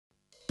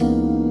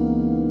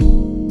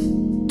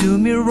Do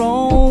me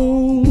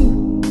wrong,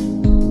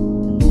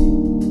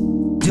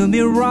 do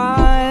me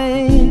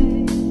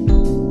right.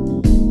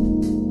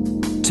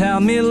 Tell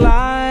me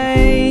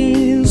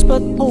lies,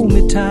 but hold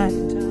me tight.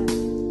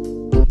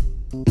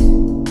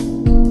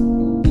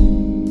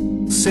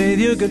 Save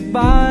your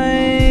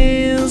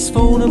goodbyes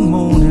for the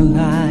morning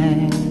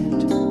light,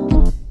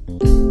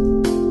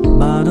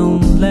 but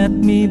don't let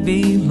me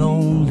be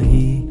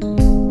lonely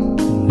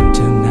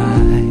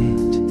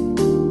tonight.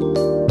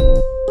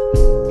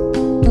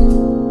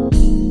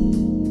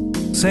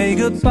 Say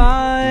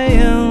goodbye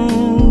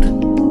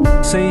and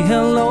say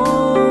hello.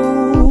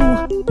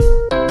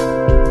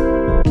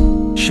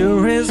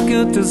 Sure is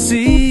good to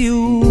see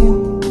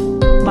you,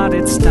 but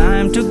it's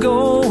time to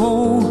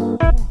go.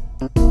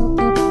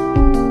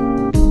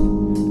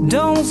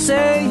 Don't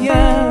say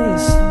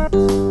yes,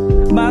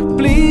 but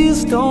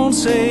please don't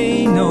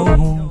say no.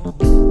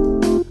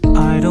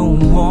 I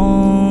don't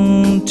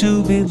want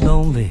to be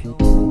lonely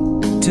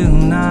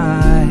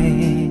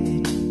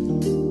tonight.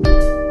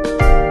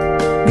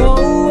 Go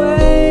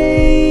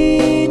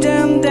away,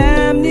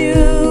 damn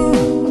you.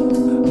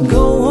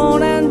 Go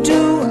on and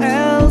do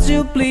as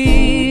you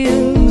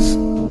please.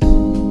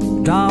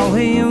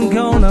 Darling, you're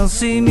gonna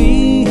see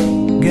me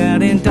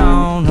getting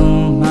down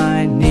on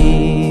my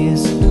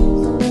knees.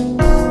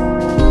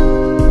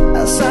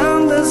 As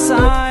I'm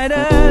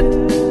decided,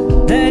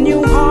 then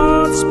your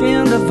heart's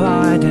been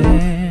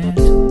divided.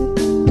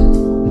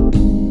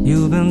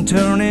 You've been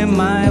turning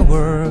my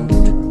world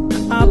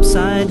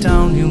upside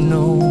down, you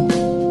know.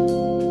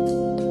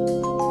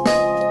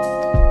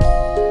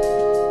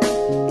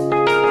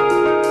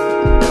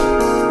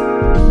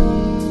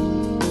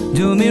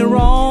 Do me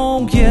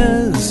wrong,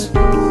 yes.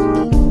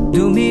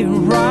 Do me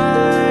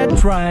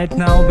right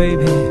now,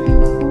 baby.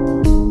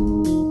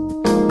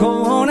 Go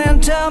on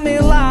and tell me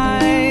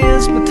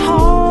lies, but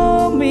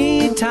hold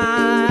me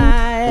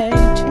tight.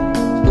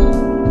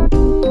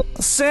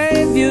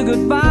 Save your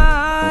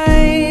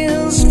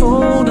goodbyes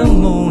for the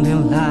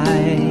morning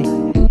light,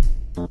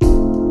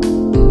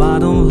 but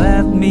don't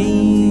let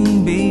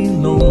me be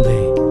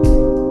lonely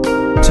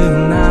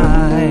tonight.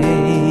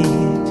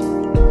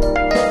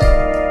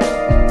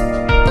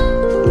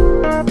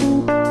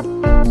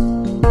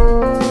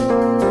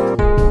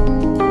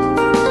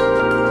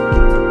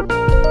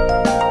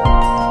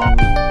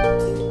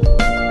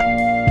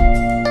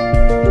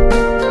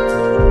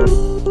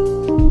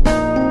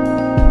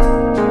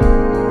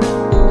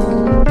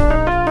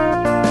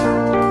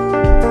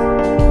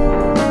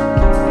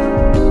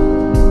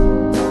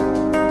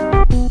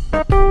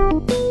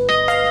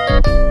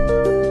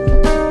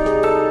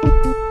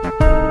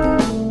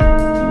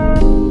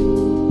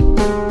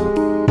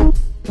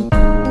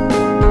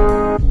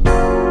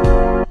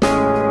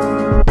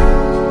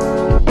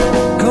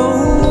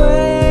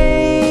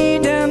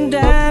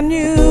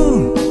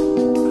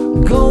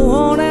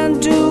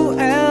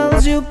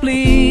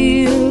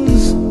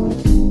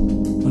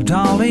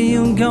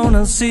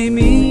 See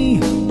me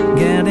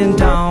getting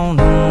down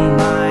on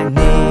my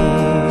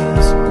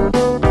knees.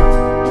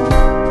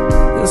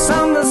 'Cause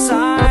I'm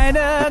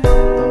decided,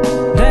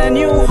 then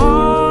your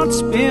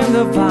heart's been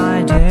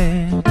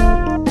divided.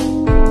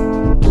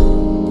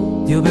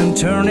 You've been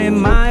turning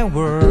my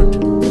world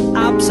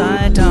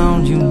upside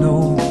down, you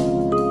know.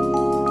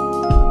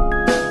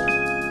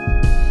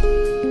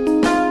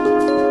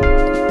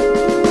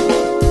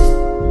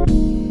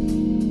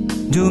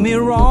 Do me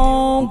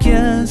wrong,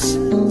 yes.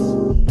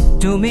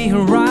 Do me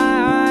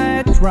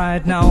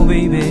right now,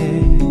 baby.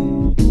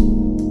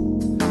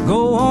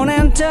 Go on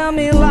and tell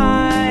me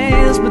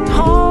lies, but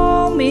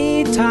hold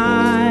me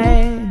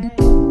tight.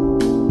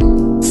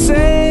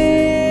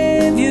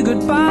 Save your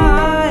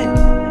goodbye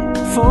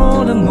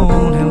for the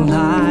morning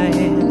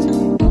light,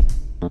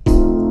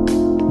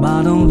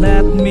 but don't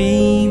let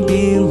me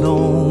be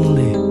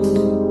lonely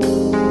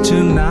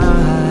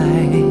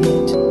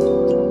tonight.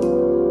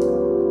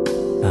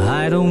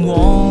 I don't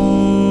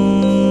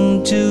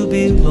want to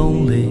be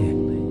lonely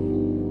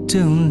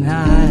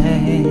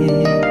tonight.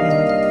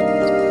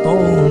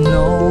 Oh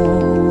no,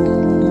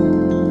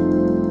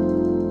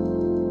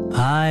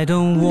 I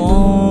don't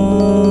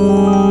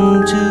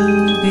want to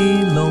be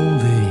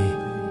lonely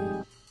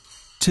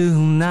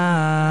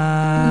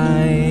tonight.